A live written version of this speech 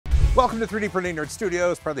Welcome to 3D Printing Nerd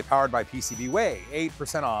Studios, proudly powered by PCBWay.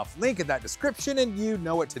 8% off, link in that description, and you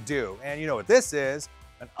know what to do. And you know what this is,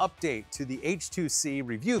 an update to the H2C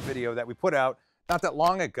review video that we put out not that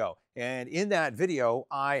long ago. And in that video,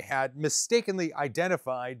 I had mistakenly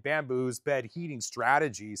identified Bambu's bed heating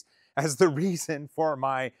strategies as the reason for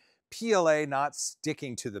my PLA not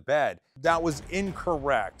sticking to the bed. That was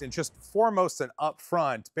incorrect. And just foremost and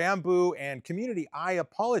upfront, Bambu and community, I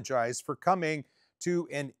apologize for coming to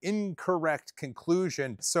an incorrect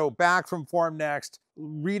conclusion. So back from Forum Next,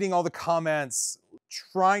 reading all the comments,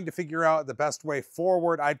 trying to figure out the best way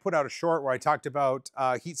forward. I'd put out a short where I talked about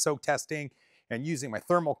heat soak testing and using my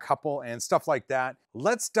thermocouple and stuff like that.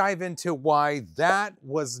 Let's dive into why that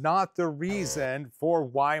was not the reason for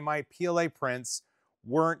why my PLA prints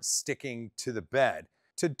weren't sticking to the bed.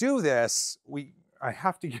 To do this, I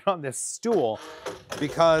have to get on this stool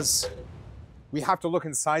because we have to look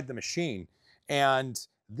inside the machine. And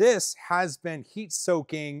this has been heat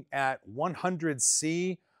soaking at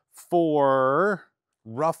 100°C for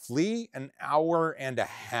roughly an hour and a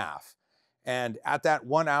half. And at that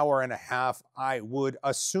 1 hour and a half, I would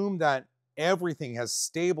assume that everything has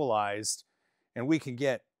stabilized and we can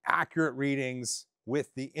get accurate readings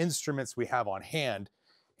with the instruments we have on hand.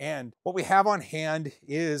 And what we have on hand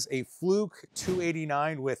is a Fluke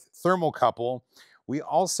 289 with thermocouple. We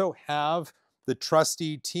also have the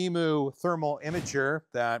trusty Temu thermal imager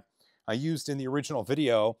that I used in the original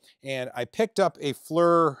video. And I picked up a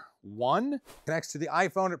FLIR 1. Connects to the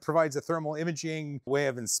iPhone. It provides a thermal imaging way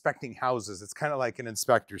of inspecting houses. It's kind of like an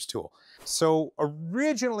inspector's tool. So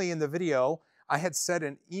originally in the video, I had set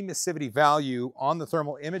an emissivity value on the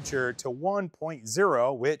thermal imager to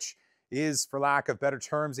 1.0, which is, for lack of better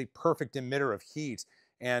terms, a perfect emitter of heat.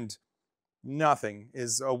 And nothing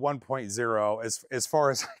is a 1.0 as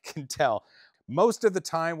far as I can tell. Most of the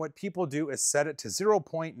time, what people do is set it to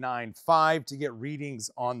 0.95 to get readings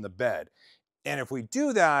on the bed. And if we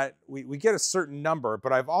do that, we get a certain number,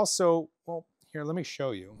 but I've also, well, here, let me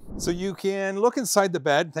show you. So you can look inside the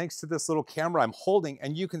bed thanks to this little camera I'm holding,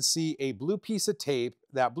 and you can see a blue piece of tape.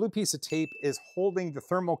 That blue piece of tape is holding the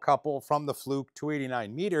thermocouple from the Fluke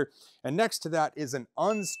 289 meter. And next to that is an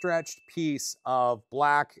unstretched piece of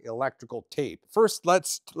black electrical tape. First,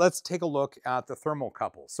 let's take a look at the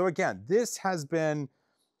thermocouple. So again, this has been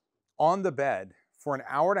on the bed for an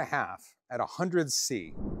hour and a half at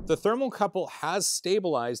 100°C. The thermocouple has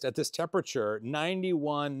stabilized at this temperature,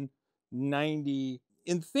 91, 90.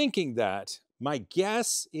 In thinking that, my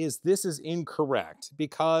guess is this is incorrect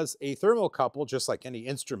because a thermocouple, just like any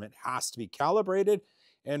instrument, has to be calibrated.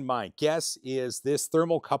 And my guess is this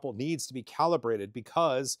thermocouple needs to be calibrated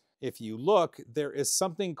because if you look, there is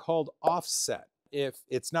something called offset. If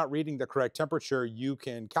it's not reading the correct temperature, you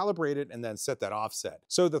can calibrate it and then set that offset.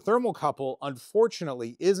 So the thermocouple,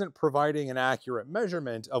 unfortunately, isn't providing an accurate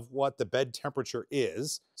measurement of what the bed temperature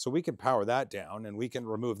is. So we can power that down and we can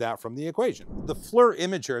remove that from the equation. The FLIR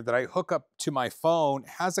imager that I hook up to my phone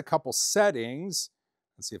has a couple settings.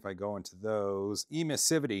 Let's see if I go into those.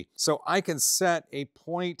 Emissivity. So I can set a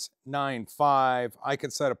 0.95, I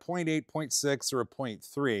can set a 0.8, 0.6, or a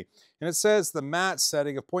 0.3. And it says the matte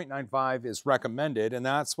setting of 0.95 is recommended, and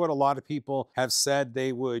that's what a lot of people have said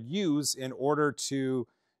they would use in order to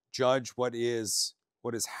judge what is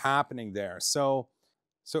happening there. So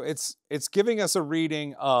it's giving us a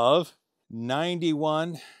reading of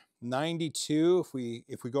 91, 92.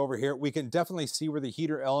 If we go over here, we can definitely see where the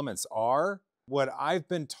heater elements are. What I've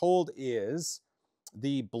been told is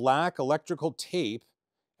the black electrical tape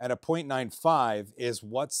at a 0.95 is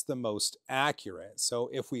what's the most accurate. So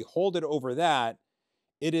if we hold it over that,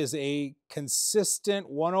 it is a consistent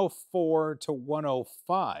 104 to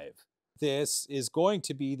 105. This is going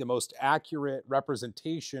to be the most accurate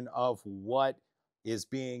representation of what is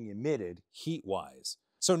being emitted heat-wise.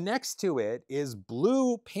 So next to it is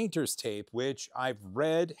blue painter's tape, which I've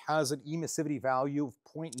read has an emissivity value of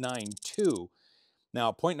 0.92.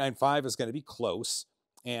 Now, 0.95 is going to be close,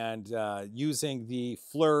 and using the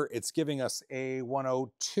FLIR, it's giving us a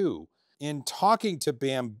 102. In talking to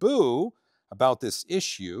Bambu about this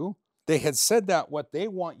issue, they had said that what they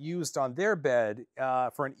want used on their bed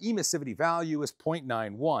for an emissivity value is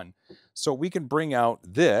 0.91. So we can bring out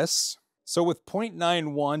this. So with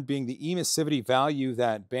 0.91 being the emissivity value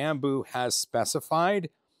that Bambu has specified,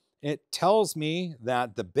 it tells me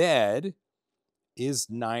that the bed is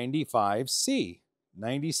 95°C.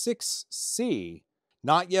 96°C,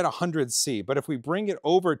 not yet 100°C, but if we bring it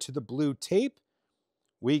over to the blue tape,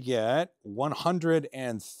 we get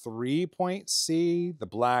 103°C. The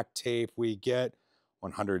black tape, we get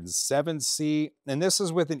 107°C, and this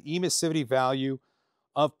is with an emissivity value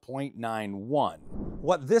of 0.91.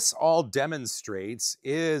 What this all demonstrates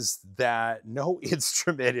is that no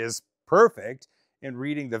instrument is perfect in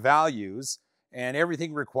reading the values, and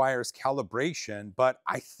everything requires calibration, but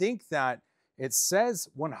I think that it says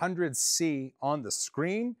 100C on the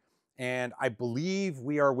screen, and I believe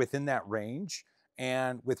we are within that range.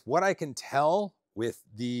 And with what I can tell with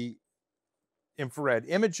the infrared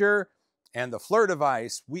imager and the FLIR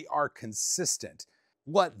device, we are consistent.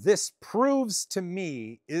 What this proves to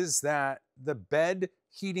me is that the bed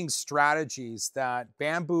heating strategies that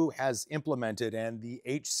Bambu has implemented and the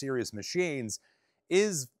H series machines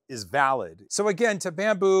is valid. So again, to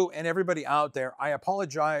Bambu and everybody out there, I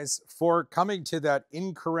apologize for coming to that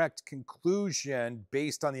incorrect conclusion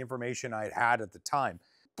based on the information I had at the time.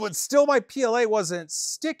 But still, my PLA wasn't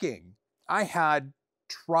sticking. I had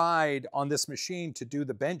tried on this machine to do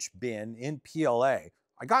the bench bin in PLA.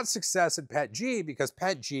 I got success at PETG because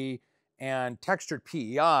PETG and textured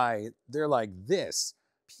PEI, they're like this.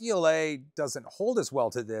 PLA doesn't hold as well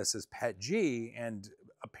to this as PETG, and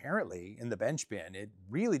apparently in the bench bin, it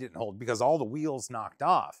really didn't hold because all the wheels knocked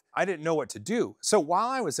off. I didn't know what to do. So while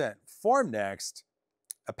I was at Formnext,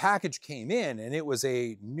 a package came in and it was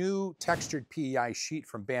a new textured PEI sheet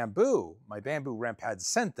from Bambu. My Bambu rep had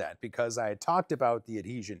sent that because I had talked about the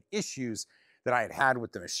adhesion issues that I had had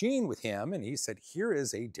with the machine with him, and he said, here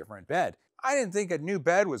is a different bed. I didn't think a new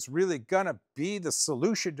bed was really gonna be the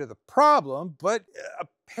solution to the problem, but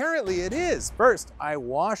apparently it is. First, I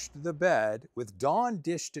washed the bed with Dawn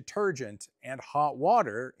dish detergent and hot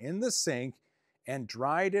water in the sink and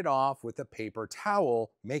dried it off with a paper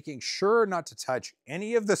towel, making sure not to touch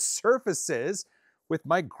any of the surfaces with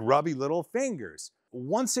my grubby little fingers.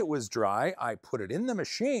 Once it was dry, I put it in the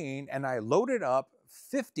machine and I loaded up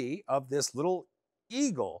 50 of this little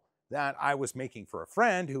eagle that I was making for a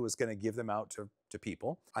friend who was gonna give them out to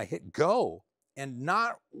people. I hit go, and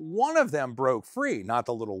not one of them broke free. Not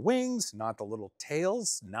the little wings, not the little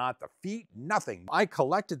tails, not the feet, nothing. I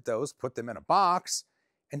collected those, put them in a box,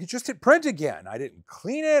 and it just hit print again. I didn't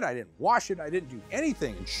clean it, I didn't wash it, I didn't do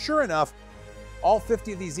anything. And sure enough, all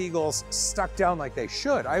 50 of these eagles stuck down like they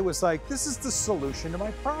should. I was like, this is the solution to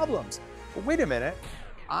my problems. But wait a minute,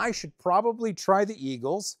 I should probably try the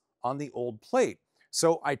eagles on the old plate.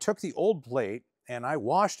 So I took the old plate and I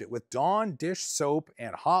washed it with Dawn dish soap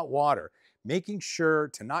and hot water, making sure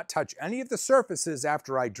to not touch any of the surfaces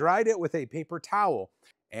after I dried it with a paper towel.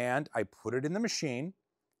 And I put it in the machine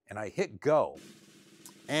and I hit go.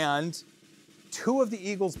 And 2 of the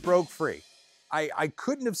eagles broke free. I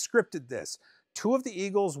couldn't have scripted this. 2 of the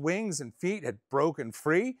eagles' wings and feet had broken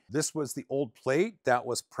free. This was the old plate that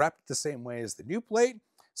was prepped the same way as the new plate.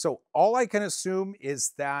 So all I can assume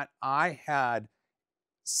is that I had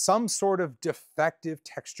some sort of defective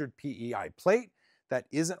textured PEI plate that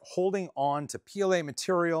isn't holding on to PLA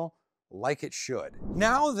material like it should.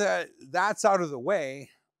 Now that that's out of the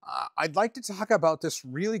way, I'd like to talk about this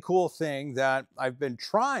really cool thing that I've been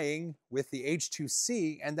trying with the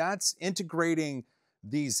H2C, and that's integrating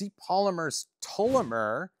the Z Polymers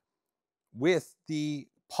Tullomer with the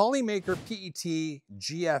Polymaker PET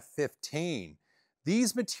GF15.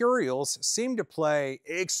 These materials seem to play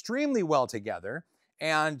extremely well together,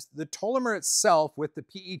 and the Tullomer itself with the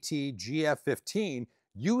PET GF15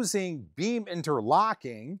 using beam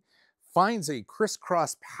interlocking finds a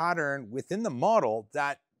crisscross pattern within the model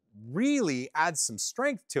that really adds some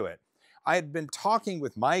strength to it. I had been talking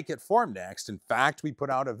with Mike at Formnext. In fact, we put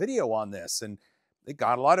out a video on this and it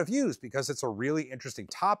got a lot of views because it's a really interesting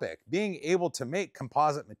topic. Being able to make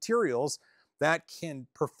composite materials that can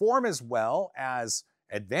perform as well as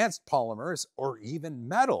advanced polymers or even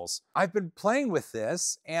metals. I've been playing with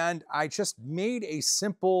this and I just made a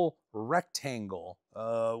simple rectangle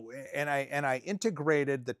and I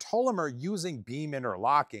integrated the Tullomer using beam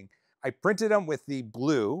interlocking. I printed them with the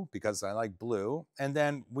blue because I like blue, and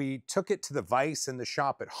then we took it to the vise in the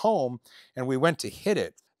shop at home and we went to hit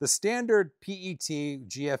it. The standard PET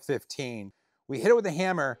GF15, we hit it with a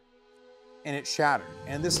hammer and it shattered.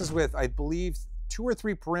 And this is with, I believe, 2 or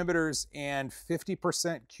 3 perimeters and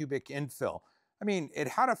 50% cubic infill. I mean, it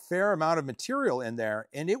had a fair amount of material in there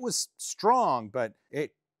and it was strong, but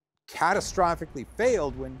it catastrophically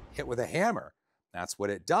failed when hit with a hammer. That's what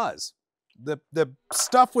it does. The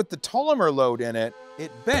stuff with the Tullomer load in it, it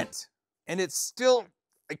bent. And it's still,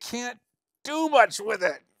 I can't do much with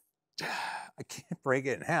it. I can't break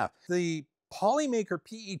it in half. The Polymaker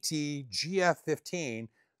PET GF15,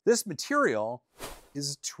 this material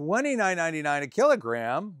is $29.99 a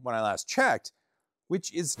kilogram when I last checked,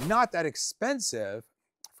 which is not that expensive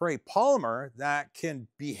for a polymer that can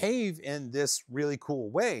behave in this really cool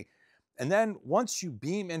way. And then once you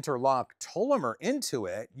beam interlock Tullomer into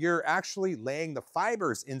it, you're actually laying the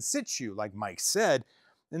fibers in situ, like Mike said,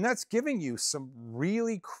 and that's giving you some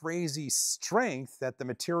really crazy strength that the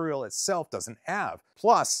material itself doesn't have.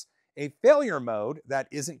 Plus, a failure mode that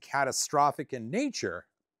isn't catastrophic in nature.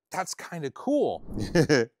 That's kind of cool.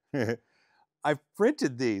 I've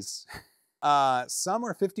printed these. Some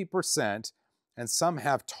are 50% and some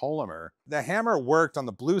have Tullomer. The hammer worked on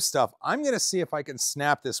the blue stuff. I'm gonna see if I can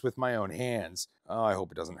snap this with my own hands. Oh, I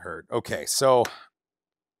hope it doesn't hurt. Okay, so,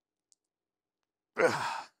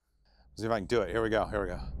 see if I can do it. Here we go, here we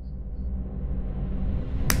go.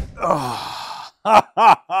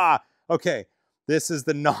 Oh, okay, this is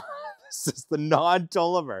the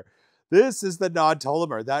non-Tullomer. This is the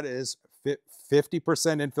non-Tullomer. That is 50%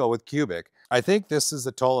 infill with cubic. I think this is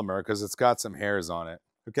the Tullomer because it's got some hairs on it.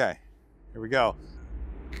 Okay, here we go.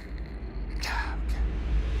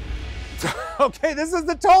 Okay, this is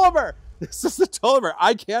the Tullomer. This is the Tullomer.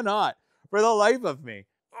 I cannot, for the life of me.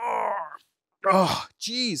 Oh,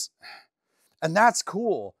 geez. And that's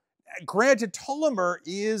cool. Granted, Tullomer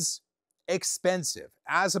is expensive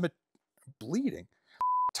as a bleeding.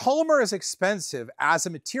 Tullomer is expensive as a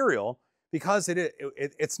material because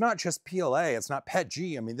it's not just PLA, it's not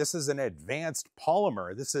PETG. I mean, this is an advanced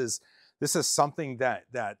polymer. This is something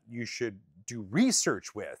that you should do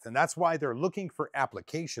research with, and that's why they're looking for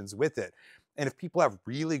applications with it. And if people have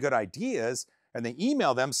really good ideas and they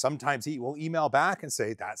email them, sometimes he will email back and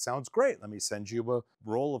say, that sounds great. Let me send you a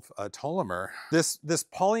roll of Tullomer. This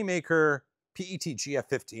Polymaker PET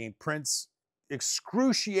GF15 prints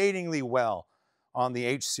excruciatingly well on the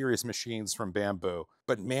H series machines from Bambu.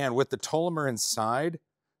 But man, with the Tullomer inside,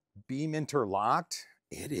 beam interlocked,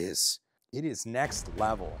 it is next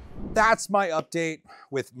level. That's my update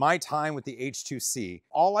with my time with the H2C.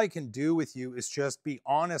 All I can do with you is just be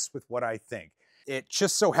honest with what I think. It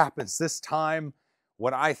just so happens this time,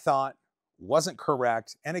 what I thought wasn't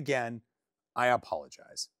correct. And again, I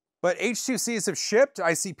apologize. But H2Cs have shipped.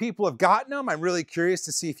 I see people have gotten them. I'm really curious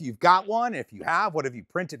to see if you've got one. If you have, what have you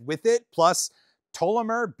printed with it? Plus,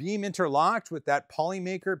 Tullomer beam interlocked with that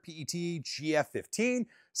Polymaker PET GF15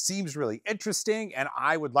 seems really interesting, and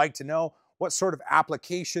I would like to know what sort of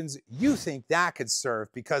applications you think that could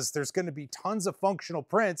serve, because there's going to be tons of functional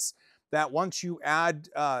prints that once you add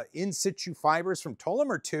in situ fibers from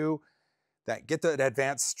Tullomer to that get that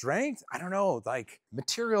advanced strength, I don't know, like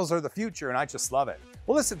materials are the future and I just love it.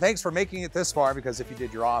 Well, listen, thanks for making it this far, because if you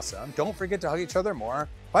did, you're awesome. Don't forget to hug each other more,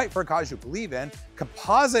 fight for a cause you believe in,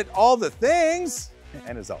 composite all the things,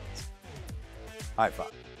 and as always, high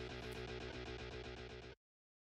five.